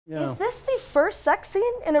Yeah. Is this the first sex scene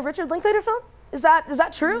in a Richard Linklater film? Is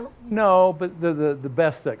that true? No, but the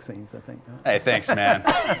best sex scenes, I think. Hey, thanks, man.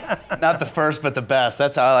 Not the first, but the best.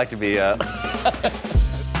 That's how I like to be.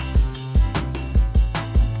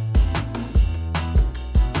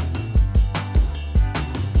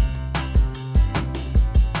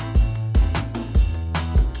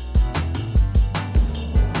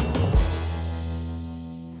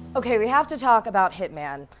 Okay, we have to talk about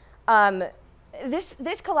Hitman.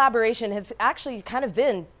 This collaboration has actually kind of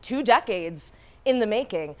been 2 decades in the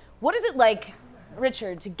making. What is it like,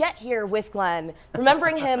 Richard, to get here with Glen,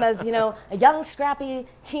 remembering him as, you know, a young, scrappy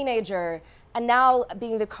teenager, and now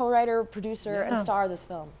being the co-writer, producer, and star of this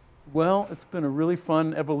film? Well, it's been a really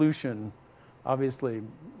fun evolution. Obviously,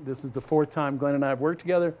 this is the 4th time Glen and I have worked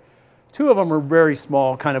together. 2 of them are very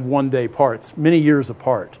small, kind of one-day parts, many years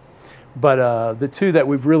apart. But the 2 that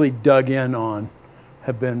we've really dug in on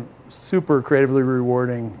have been super creatively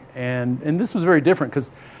rewarding. And this was very different because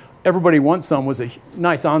Everybody Wants Some was a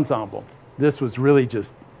nice ensemble. This was really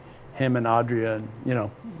just him and Audria and, you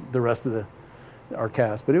know, the rest of our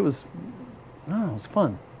cast. But it was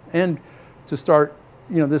fun. And to start,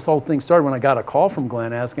 you know, this whole thing started when I got a call from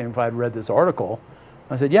Glen asking if I'd read this article.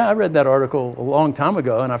 I said, yeah, I read that article a long time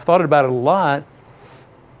ago, and I've thought about it a lot,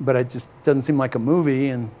 but it just doesn't seem like a movie.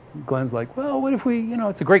 And Glen's like, well, what if we, you know,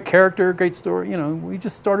 it's a great character, great story. You know, we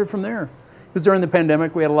just started from there. It was during the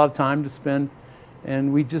pandemic. We had a lot of time to spend,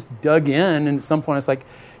 and we just dug in. And at some point, it's like,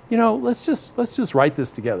 you know, let's just write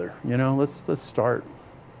this together. You know, let's start.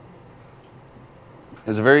 It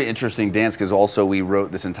was a very interesting dance because also we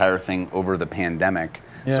wrote this entire thing over the pandemic.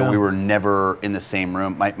 Yeah. So we were never in the same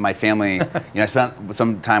room. My family, you know, I spent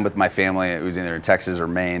some time with my family. It was either in Texas or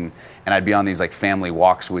Maine, and I'd be on these like family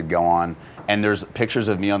walks we'd go on. And there's pictures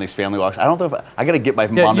of me on these family walks. I don't know if I got to get my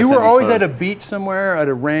mom to send you these were always photos. at a beach somewhere, at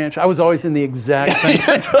a ranch. I was always in the exact same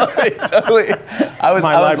Totally. I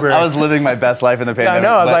was living my best life in the pandemic. Yeah,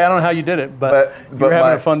 I know. I was like, I don't know how you did it, but you were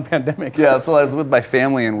having a fun pandemic. Yeah, so I was with my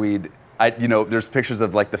family, and you know, there's pictures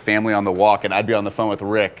of like the family on the walk, and I'd be on the phone with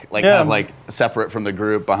Rick, like kind of like separate from the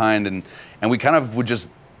group behind, and we kind of would just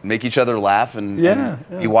make each other laugh and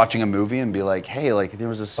be watching a movie and be like, hey, like there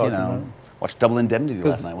was this, you know, watched Double Indemnity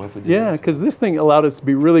last night. What if we did this? Yeah, because this thing allowed us to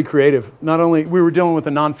be really creative. Not only we were dealing with a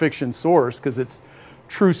nonfiction source because it's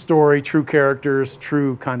true story, true characters,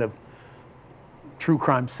 true kind of true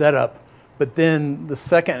crime setup, but then the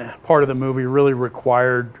second part of the movie really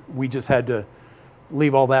required we just had to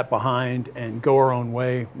leave all that behind and go our own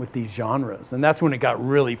way with these genres. And that's when it got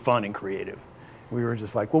really fun and creative. We were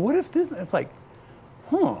just like, well, what if this, it's like,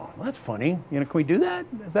 that's funny. You know, can we do that?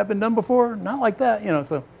 Has that been done before? Not like that, you know,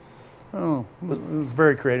 so, it was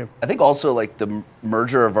very creative. I think also like the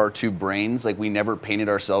merger of our 2 brains, like we never painted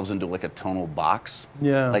ourselves into like a tonal box,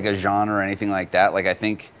 like a genre or anything like that. Like I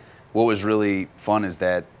think what was really fun is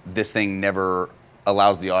that this thing never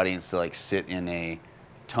allows the audience to like sit in a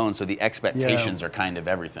tone, so the expectations are kind of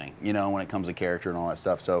everything, you know, when it comes to character and all that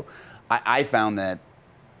stuff. So I found that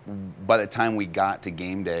by the time we got to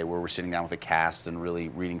game day, where we're sitting down with a cast and really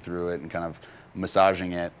reading through it and kind of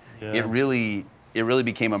massaging it, it really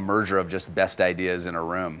became a merger of just best ideas in a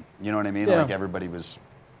room. You know what I mean? Like everybody was.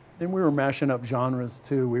 Then we were mashing up genres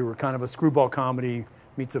too. We were kind of a screwball comedy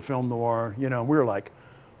meets a film noir. You know, we were like,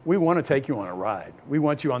 we want to take you on a ride. We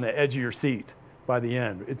want you on the edge of your seat by the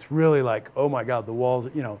end. It's really like, oh my God, the walls,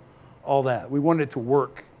 you know, all that. We wanted it to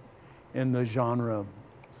work in the genre,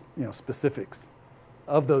 you know, specifics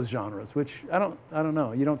of those genres, which I don't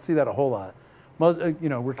know. You don't see that a whole lot. Most, you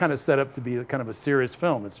know, we're kind of set up to be kind of a serious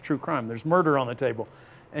film. It's true crime. There's murder on the table,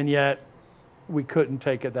 and yet we couldn't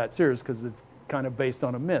take it that serious because it's kind of based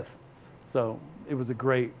on a myth. So it was a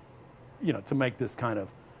great, you know, to make this kind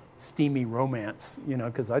of steamy romance, you know,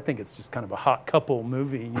 because I think it's just kind of a hot couple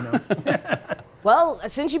movie, you know. Well,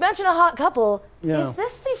 since you mentioned a hot couple, is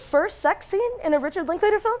this the first sex scene in a Richard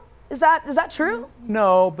Linklater film? Is that true?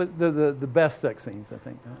 No, but the best sex scenes, I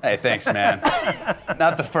think. Hey, thanks, man.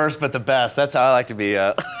 Not the first, but the best. That's how I like to be.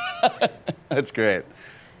 That's great.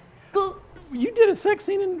 Well, you did a sex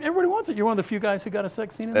scene in Everybody Wants It. You're one of the few guys who got a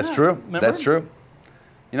sex scene in that. That's true. Remember? That's true.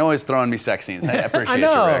 You're always throwing me sex scenes. I appreciate you,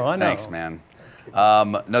 Rick. I know. Thanks, man.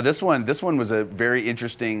 No, this one was a very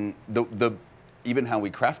interesting. The even how we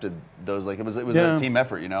crafted those, like it was a team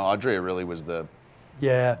effort. You know, Audrey really was the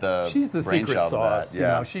she's the secret sauce. You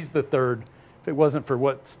know, she's the third. If it wasn't for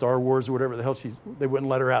what Star Wars or whatever the hell they wouldn't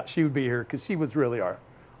let her out. She would be here because she was really our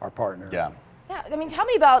partner. Yeah. Yeah. I mean, tell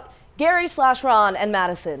me about Gary/Ron and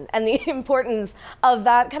Madison and the importance of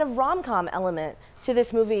that kind of rom-com element to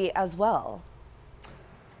this movie as well.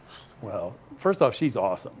 Well, first off, she's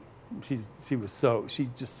awesome. She's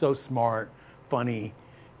just so smart, funny,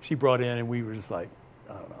 she brought in, and we were just like,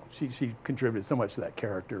 I don't know. She contributed so much to that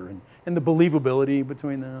character and the believability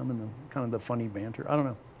between them and the kind of the funny banter. I don't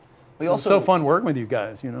know. We it was so fun working with you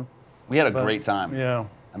guys, you know. We had a great time. Yeah.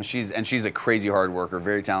 I mean, she's a crazy hard worker,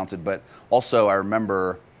 very talented. But also, I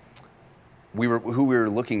remember who we were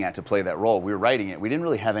looking at to play that role. We were writing it. We didn't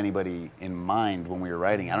really have anybody in mind when we were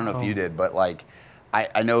writing it. I don't know if you did, but like,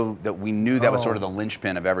 I know that we knew that was sort of the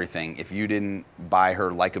linchpin of everything. If you didn't buy her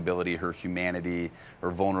likability, her humanity,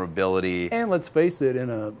 her vulnerability. And let's face it,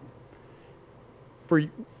 for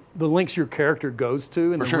the lengths your character goes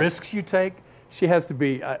to and the risks you take, she has to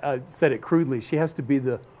be, I said it crudely, she has to be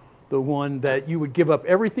the one that you would give up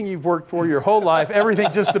everything you've worked for your whole life, everything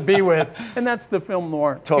just to be with. And that's the film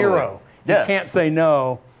noir hero. You can't say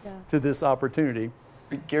no to this opportunity.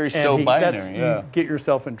 Gary's so binary. You get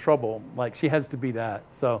yourself in trouble. Like, she has to be that.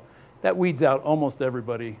 So that weeds out almost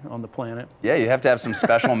everybody on the planet. Yeah, you have to have some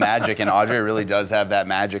special magic, and Audrey really does have that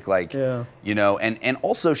magic, like, you know, and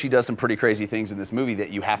also she does some pretty crazy things in this movie that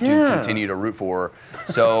you have to continue to root for.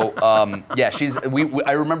 So, yeah,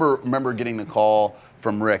 I remember getting the call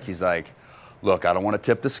from Rick. He's like, look, I don't want to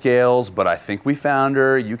tip the scales, but I think we found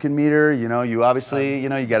her. You can meet her. You know, you obviously, you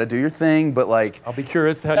know, you got to do your thing, but like, I'll be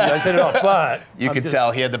curious how you guys hit it off. But you could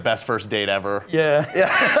tell he had the best first date ever. Yeah.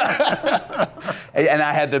 And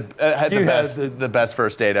I had the best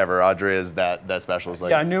first date ever. Audrey is that special.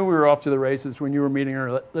 Like, yeah, I knew we were off to the races when you were meeting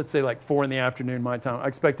her. Let's say like 4 in the afternoon my time. I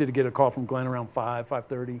expected to get a call from Glenn around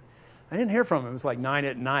 5:30. I didn't hear from him. It was like 9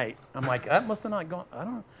 at night. I'm like, that must have not gone. I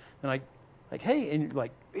don't know. And like, hey, and you're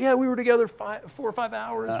like, yeah, we were together 4 or 5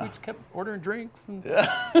 hours. We just kept ordering drinks, and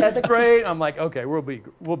that's great. I'm like, okay, we'll be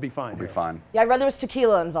fine. We'll be fine. Yeah, I read there was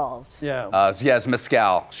tequila involved. Yeah. So yeah, it's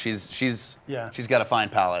mezcal. She's got a fine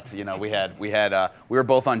palate. You know, we were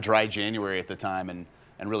both on Dry January at the time, and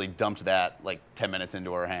really dumped that like 10 minutes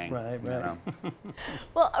into our hang. Right. You know?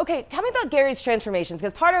 Well, okay, tell me about Gary's transformations,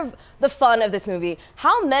 because part of the fun of this movie,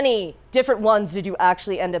 how many different ones did you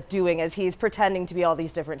actually end up doing as he's pretending to be all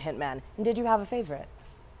these different hitmen? And did you have a favorite?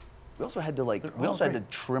 We also had to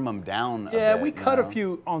trim them down a bit, we cut a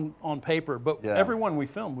few on paper, but everyone we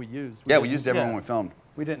filmed we used. We used everyone we filmed.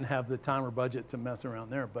 We didn't have the time or budget to mess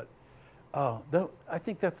around there, but I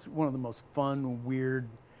think that's one of the most fun, weird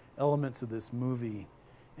elements of this movie.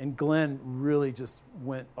 And Glenn really just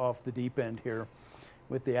went off the deep end here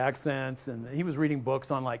with the accents, and he was reading books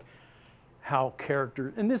on like how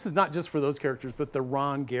characters, and this is not just for those characters, but the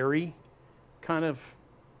Ron Gary kind of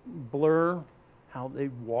blur, how they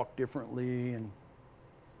walk differently and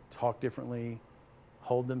talk differently,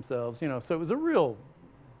 hold themselves, you know. So it was a real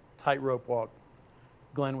tightrope walk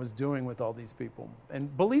Glenn was doing with all these people, and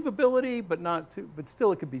believability, but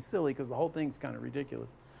still it could be silly because the whole thing's kind of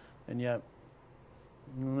ridiculous, and yet.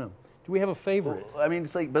 I don't know. Do we have a favorite? Well, I mean,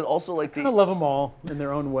 it's like, but also like I love them all in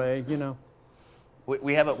their own way, you know.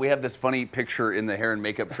 We have this funny picture in the hair and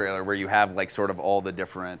makeup trailer where you have like sort of all the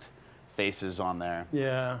different faces on there.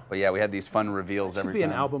 Yeah. But yeah, we had these fun reveals every time. It should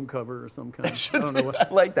be an album cover or some kind. I don't know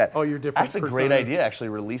what. I like that. Oh, you're different. That's a great idea, actually,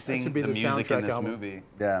 releasing the music in this movie.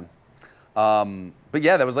 Yeah. But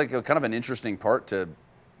yeah, that was like kind of an interesting part to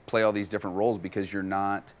play all these different roles because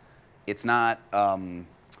it's not.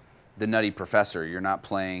 The nutty professor. You're not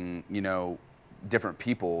playing, you know, different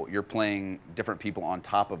people. You're playing different people on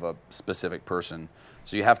top of a specific person.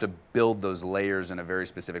 So you have to build those layers in a very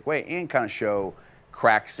specific way and kind of show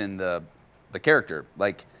cracks in the character.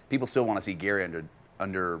 Like, people still want to see Gary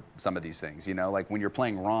under some of these things, you know? Like, when you're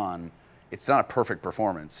playing Ron, it's not a perfect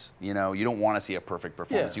performance, you know? You don't want to see a perfect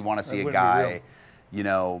performance. You want to see a guy, you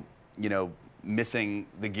know, missing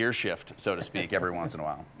the gear shift, so to speak, every once in a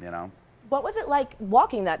while, you know? What was it like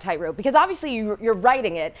walking that tightrope? Because obviously you're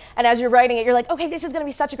writing it, and as you're writing it, you're like, okay, this is going to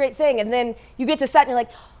be such a great thing, and then you get to set, and you're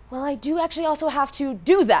like, well, I do actually also have to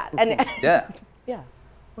do that. And yeah.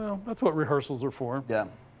 Well, that's what rehearsals are for. Yeah.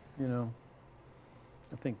 You know,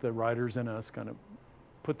 I think the writers in us kind of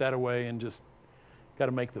put that away and just got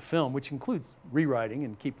to make the film, which includes rewriting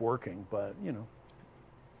and keep working. But you know,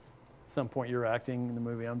 at some point you're acting in the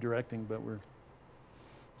movie, I'm directing, but we're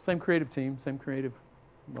same creative team, same creative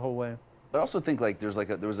the whole way. But I also think like there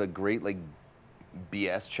was a great like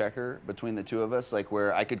BS checker between the two of us, like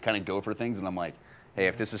where I could kind of go for things and I'm like, hey,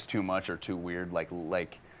 if this is too much or too weird, like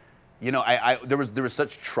you know, there was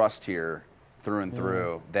such trust here through and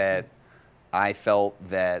through that I felt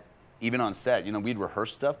that even on set, you know, we'd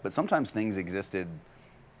rehearse stuff, but sometimes things existed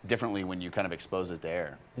differently when you kind of expose it to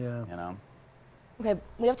air. Yeah. You know? Okay,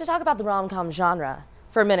 we have to talk about the rom-com genre.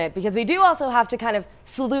 for a minute, because we do also have to kind of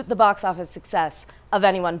salute the box office success of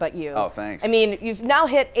Anyone But You. Oh, thanks. I mean, you've now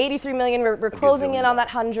hit 83 million. We're closing in on that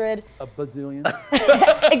 100. A bazillion.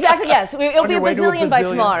 Exactly, yes. It'll be a bazillion by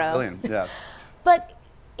tomorrow. Bazillion, yeah. But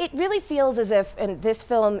it really feels as if, and this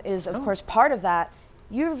film is, of course, part of that,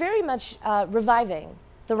 you're very much reviving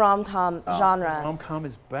the rom-com genre. Rom-com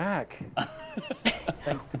is back.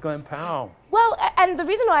 Thanks to Glen Powell. Well, and the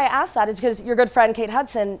reason why I asked that is because your good friend Kate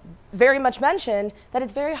Hudson very much mentioned that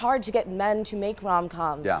it's very hard to get men to make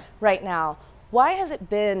rom-coms right now. Why has it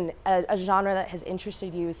been a genre that has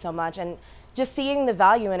interested you so much? And just seeing the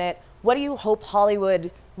value in it, what do you hope Hollywood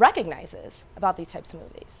recognizes about these types of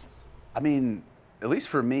movies? I mean, at least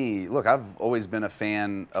for me, look, I've always been a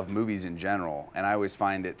fan of movies in general, and I always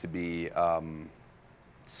find it to be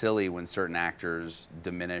silly when certain actors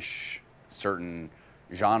diminish certain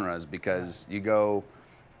genres, because you go,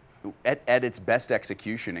 at its best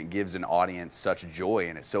execution, it gives an audience such joy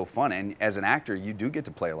and it's so fun. And as an actor, you do get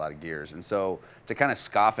to play a lot of gears. And so to kind of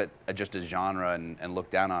scoff at just a genre and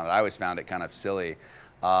look down on it, I always found it kind of silly.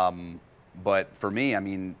 But for me, I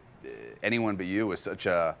mean, Anyone But You was such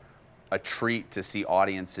a treat to see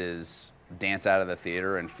audiences dance out of the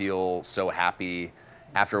theater and feel so happy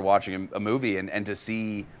after watching a movie, and to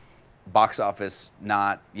see box office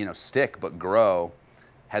not, stick but grow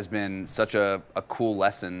has been such a cool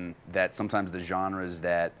lesson, that sometimes the genres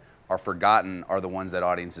that are forgotten are the ones that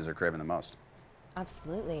audiences are craving the most.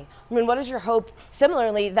 Absolutely. I mean, what is your hope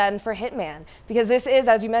similarly then for Hitman? Because this is,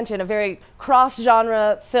 as you mentioned, a very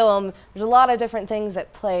cross-genre film. There's a lot of different things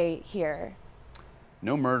at play here.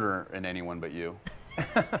 No murder in Anyone But You.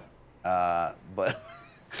 But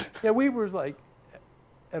yeah, we were like,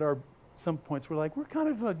 at some points, we're kind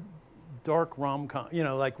of a dark rom-com,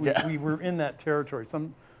 we were in that territory.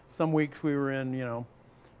 Some weeks we were in,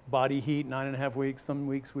 Body Heat, 9.5 weeks. Some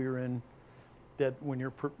weeks we were in Dead, when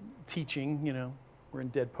you're teaching, we're in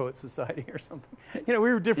Dead Poet Society or something. We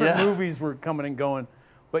were different movies were coming and going.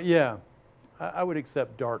 But yeah, I would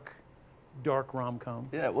accept dark rom-com.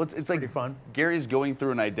 Yeah, well, it's like fun. Gary's going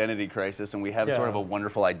through an identity crisis, and we have sort of a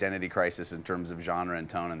wonderful identity crisis in terms of genre and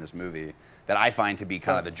tone in this movie that I find to be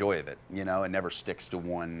kind of the joy of it. It never sticks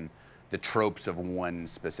to the tropes of one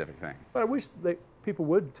specific thing. But I wish that people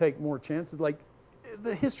would take more chances. Like,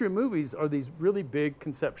 the history of movies are these really big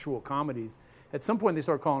conceptual comedies. At some point, they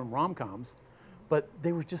started calling them rom-coms, but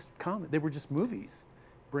they were just they were just movies.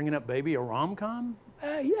 Bringing Up Baby, a rom-com?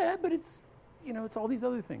 Yeah, but it's, it's all these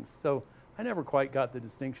other things. So I never quite got the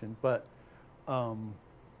distinction, but. Well,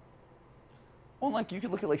 like, you could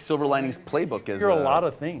look at Silver Linings Playbook as a lot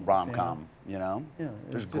of things, rom-com. Yeah,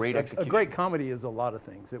 there's great execution. A great comedy is a lot of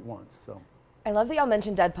things at once. So. I love that y'all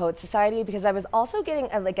mentioned Dead Poet Society, because I was also getting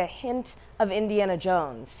a hint of Indiana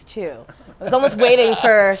Jones too. I was almost waiting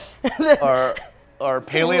for our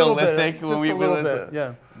Paleolithic, when we realized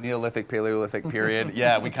Neolithic, Paleolithic period.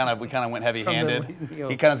 Yeah, we kind of went heavy-handed.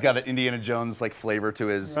 He kind of got an Indiana Jones flavor to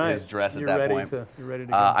his dress at that point. You're ready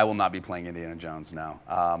to go. I will not be playing Indiana Jones now.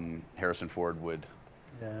 Harrison Ford would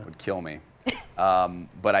kill me.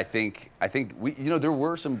 But I think we there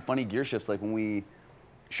were some funny gear shifts. Like, when we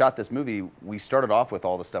shot this movie, we started off with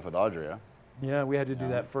all the stuff with Audrey. Yeah, we had to do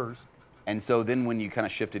that first. And so then when you kind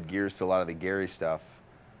of shifted gears to a lot of the Gary stuff,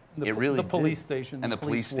 the police station and the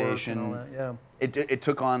police station, and all that, it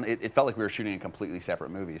took on. It felt like we were shooting a completely separate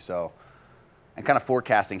movie. So, and kind of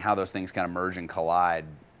forecasting how those things kind of merge and collide.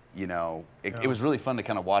 It was really fun to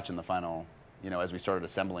kind of watch in the final. As we started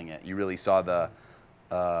assembling it, you really saw the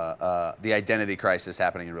identity crisis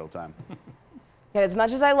happening in real time. Yeah, as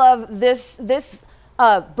much as I love this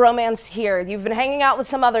bromance here, you've been hanging out with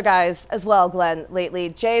some other guys as well, Glenn, lately.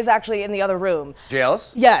 Jay's actually in the other room. Jay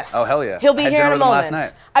Ellis? Yes. Oh, hell yeah. He'll be I had here in dinner a with him moment. last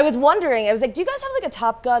night. I was wondering, I was like, do you guys have a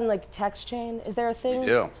Top Gun text chain? Is there a thing? We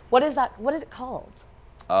do. What is that? What is it called?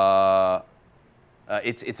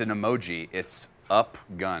 It's an emoji. It's up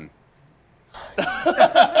gun.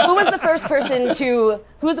 Who was the first person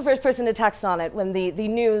to text on it when the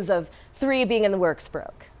news of 3 being in the works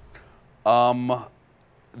broke?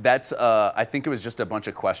 That's I think it was just a bunch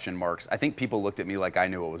of question marks. I think people looked at me like I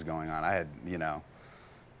knew what was going on. I had,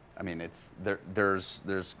 I mean, there's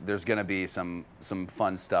gonna be some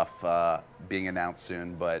fun stuff being announced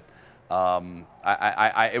soon, but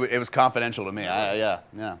it was confidential to me. I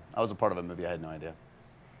was a part of a movie. I had no idea.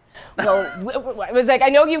 Well, I was like, I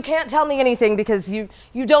know you can't tell me anything because you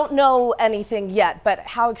don't know anything yet, but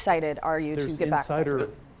how excited are you to get back? Insider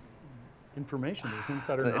information. There's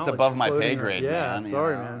insider knowledge. It's above my pay grade, yeah, man.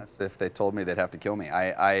 Sorry, man. If they told me, they'd have to kill me.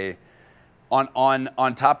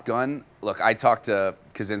 On Top Gun, look, I talk to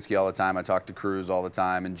Kaczynski all the time. I talk to Cruise all the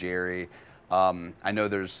time, and Jerry. I know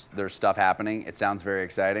there's stuff happening. It sounds very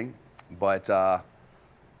exciting, but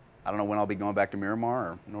I don't know when I'll be going back to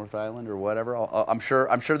Miramar or North Island or whatever. I'm sure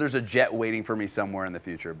there's a jet waiting for me somewhere in the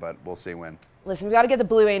future, but we'll see when. Listen, we got to get the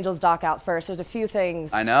Blue Angels doc out first. There's a few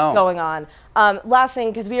things going on. Last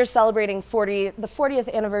thing, because we are celebrating the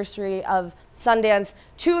 40th anniversary of Sundance.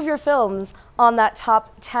 2 of your films on that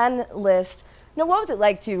top 10 list. What was it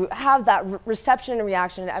like to have that reception and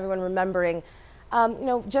reaction and everyone remembering,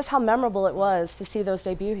 just how memorable it was to see those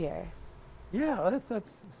debut here? Yeah,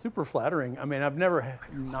 that's super flattering. I mean, I've never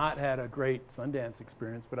not had a great Sundance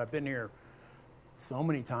experience, but I've been here so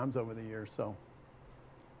many times over the years. So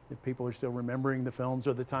if people are still remembering the films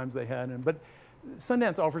or the times they had, but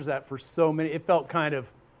Sundance offers that for so many. It felt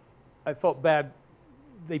I felt bad.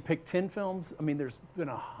 They picked 10 films. I mean, there's been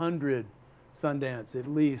 100 Sundance, at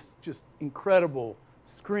least, just incredible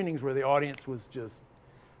screenings where the audience was just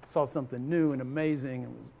saw something new and amazing. It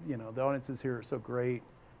was, the audiences here are so great.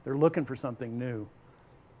 They're looking for something new,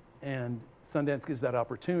 and Sundance gives that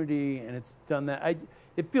opportunity, and it's done that.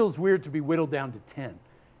 It feels weird to be whittled down to 10,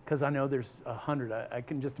 because I know there's 100. I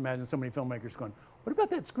can just imagine so many filmmakers going, "What about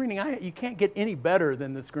that screening? You can't get any better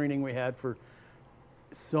than the screening we had for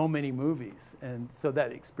so many movies," and so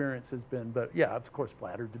that experience has been. But yeah, of course,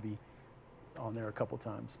 flattered to be on there a couple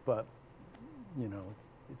times, but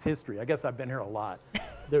it's history. I guess I've been here a lot.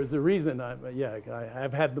 There's a reason.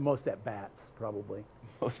 I've had the most at bats probably.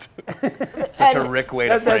 Such a Rick way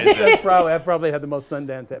to phrase it. I've probably had the most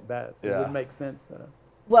Sundance at bats. Yeah. It would make sense that.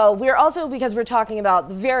 Well, we're also, because we're talking about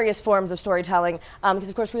the various forms of storytelling, because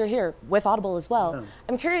of course we are here with Audible as well. Yeah.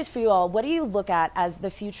 I'm curious for you all, what do you look at as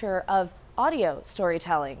the future of audio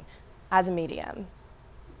storytelling as a medium?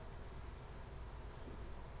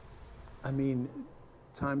 I mean,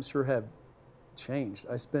 times sure have changed.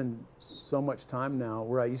 I spend so much time now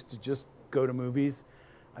where I used to just go to movies.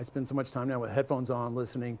 I spend so much time now with headphones on,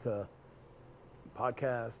 listening to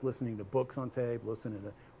podcasts, listening to books on tape,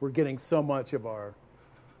 we're getting so much of our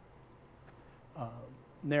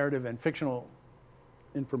narrative and fictional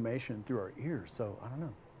information through our ears. So I don't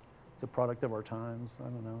know. It's a product of our times. I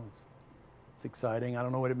don't know. It's exciting. I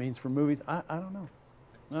don't know what it means for movies. I don't know.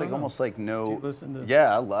 It's like almost like no. Listen to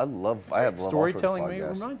I love storytelling. It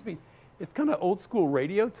reminds me. It's kind of old school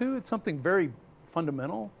radio too. It's something very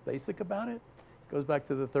fundamental, basic about it. Goes back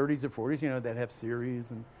to the 30s or 40s. That have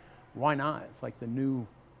series, and why not? It's like the new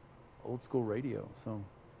old school radio. So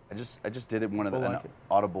I just did it one of the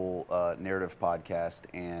Audible narrative podcast,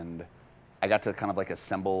 and I got to kind of like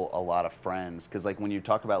assemble a lot of friends, because like when you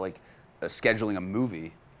talk about like scheduling a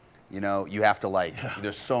movie. You have to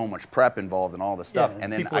there's so much prep involved and all this stuff. And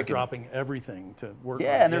then people are dropping everything to work on.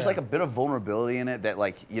 And there's like a bit of vulnerability in it that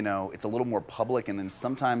it's a little more public. And then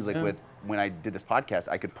sometimes when I did this podcast,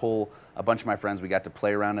 I could pull a bunch of my friends. We got to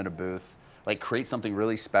play around in a booth, create something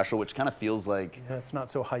really special, which kind of feels like. Yeah, it's not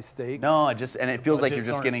so high stakes. No, and it feels like you're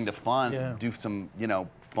just getting to do some,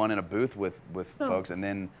 fun in a booth with folks. And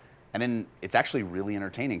then it's actually really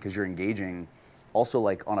entertaining because you're engaging also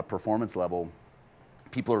on a performance level.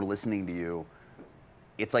 People are listening to you.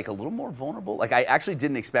 It's a little more vulnerable. I actually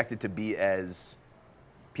didn't expect it to be as,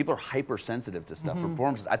 people are hypersensitive to stuff. For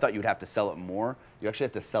performances, I thought you would have to sell it more. You actually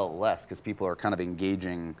have to sell it less because people are kind of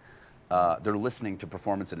engaging. They're listening to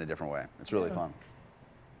performance in a different way. It's really fun.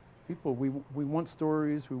 People, we want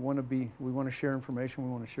stories. We want to share information. We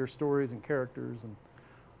want to share stories and characters and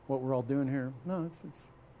what we're all doing here. No, it's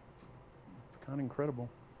kind of incredible.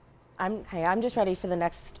 I'm just ready for the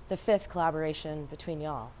 5th collaboration between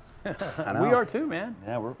y'all. We are too, man.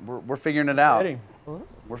 Yeah, we're figuring it out.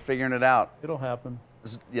 We're figuring it out. It'll happen.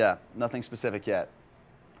 Nothing specific yet.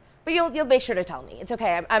 But you'll make sure to tell me. It's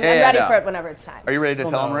okay. I'm ready for it whenever it's time. Are you ready to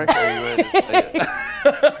tell him, Rick? Are you ready?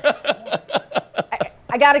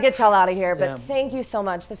 I got to get y'all out of here, but thank you so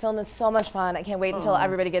much. The film is so much fun. I can't wait until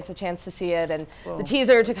everybody gets a chance to see it and the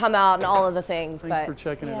teaser to come out and all of the things. Thanks for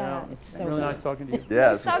checking it out. It's really nice talking to you.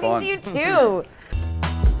 Yeah, this was fun. Talking to you too.